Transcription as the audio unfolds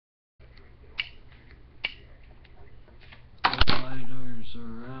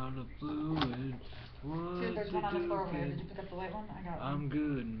a fluid. What Dude, there's to one on the do, floor over there. kid? Did you pick up the white one? I got one. I'm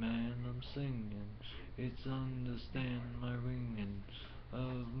good, man, I'm singing. It's understand my ringing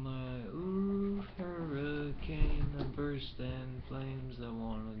of my hurricane. I burst in flames. I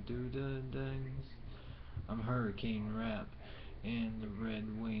wanna do the things. I'm hurricane rap and the red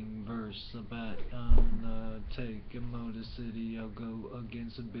wing verse about take a motor city. I'll go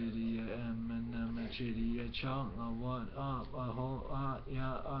against a biddy, Eminem, a chitty, a chunk, a what up, a whole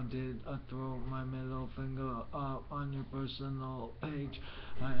yeah, I did. I throw my middle finger up on your personal page.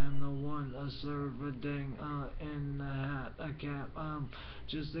 I am the one, I serve a ding, in the hat, a cap,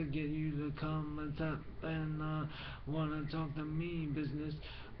 just to get you to come and tap and wanna talk to me business.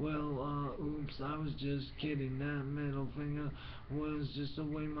 Well, oops, I was just kidding. That middle finger was just the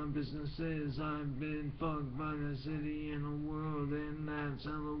way my business is. I've been fucked by the city and the world, and that's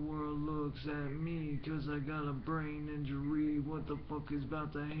how the world looks at me. 'Cause I got a brain injury. What the fuck is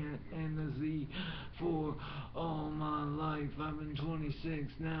about to hit and the Z for all my life? I've been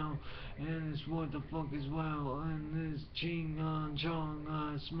 26 now, and it's what the fuck is wow. And this ching on chong,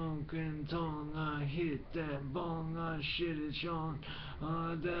 I smoke and tong, I hit that bong, I shit it Sean.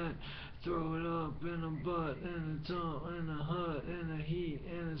 That throw it up in a butt, in a tongue, in a hut, in a heat,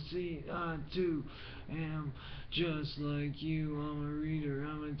 in a seat. I too am just like you. I'm a reader,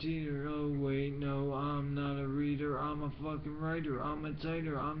 I'm a teeter. Oh wait, no, I'm not a reader. I'm a fucking writer. I'm a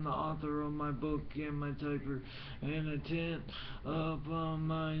titer. I'm the author of my book and my typer. And a tent up on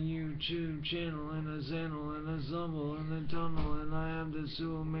my YouTube channel, and a channel, and a zumble, and a tunnel. And I have the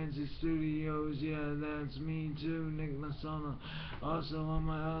Immanency Studios. Yeah, that's me too, Nick Messana. Also on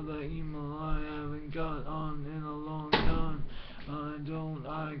my other email I haven't got on in a long time.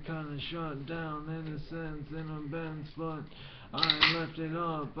 I kinda shut down in a sense, in a Benz, but I left it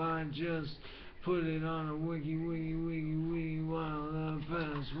up. I just put it on a wiki while the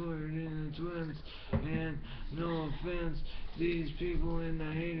password in the twins. And no offense, these people in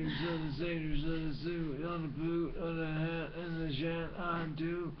the haters of the saters of the suit, of the boot, of the hat, and the jet I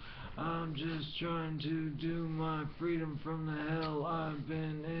do. I'm just trying to do my freedom from the hell I've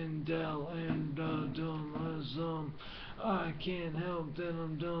been in Dell and dumb as I can't help that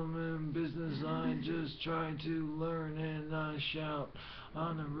I'm dumb in business. I just try to learn and I shout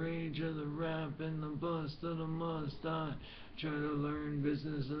on the rage of the rap and the bust of the must. I try to learn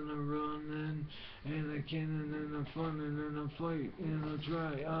business and a run and a cannon and a fun and a fight and a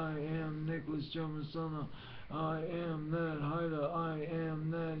try. I am Nicholas Johnson. I am that hider, I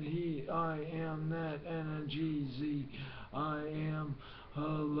am that heat, I am that energy Z. I am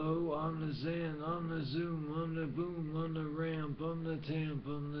hello, I'm the Zen, I'm the Zoom, I'm the boom, I'm the ramp, I'm the tamp,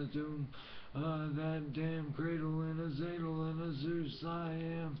 I'm the doom. That damn cradle and a Zadel and a Zeus, I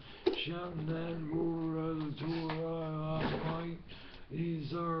am shouting that roar of the tour, I fight.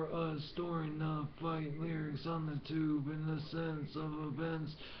 These are us storing the fight lyrics on the tube in the sense of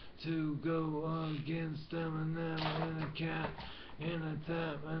events to go against Eminem and a cat and a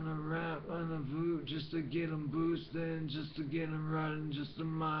tap and a rap and a boot just to get 'em boosted, just to get 'em riding just to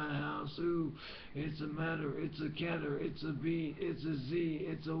my house. Ooh, it's a matter, it's a catter, it's a beat, it's a Z,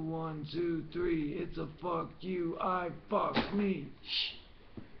 it's a 1, 2, 3, it's a fuck you, I fuck me.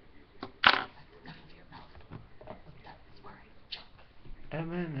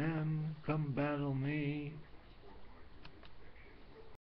 Eminem, come battle me.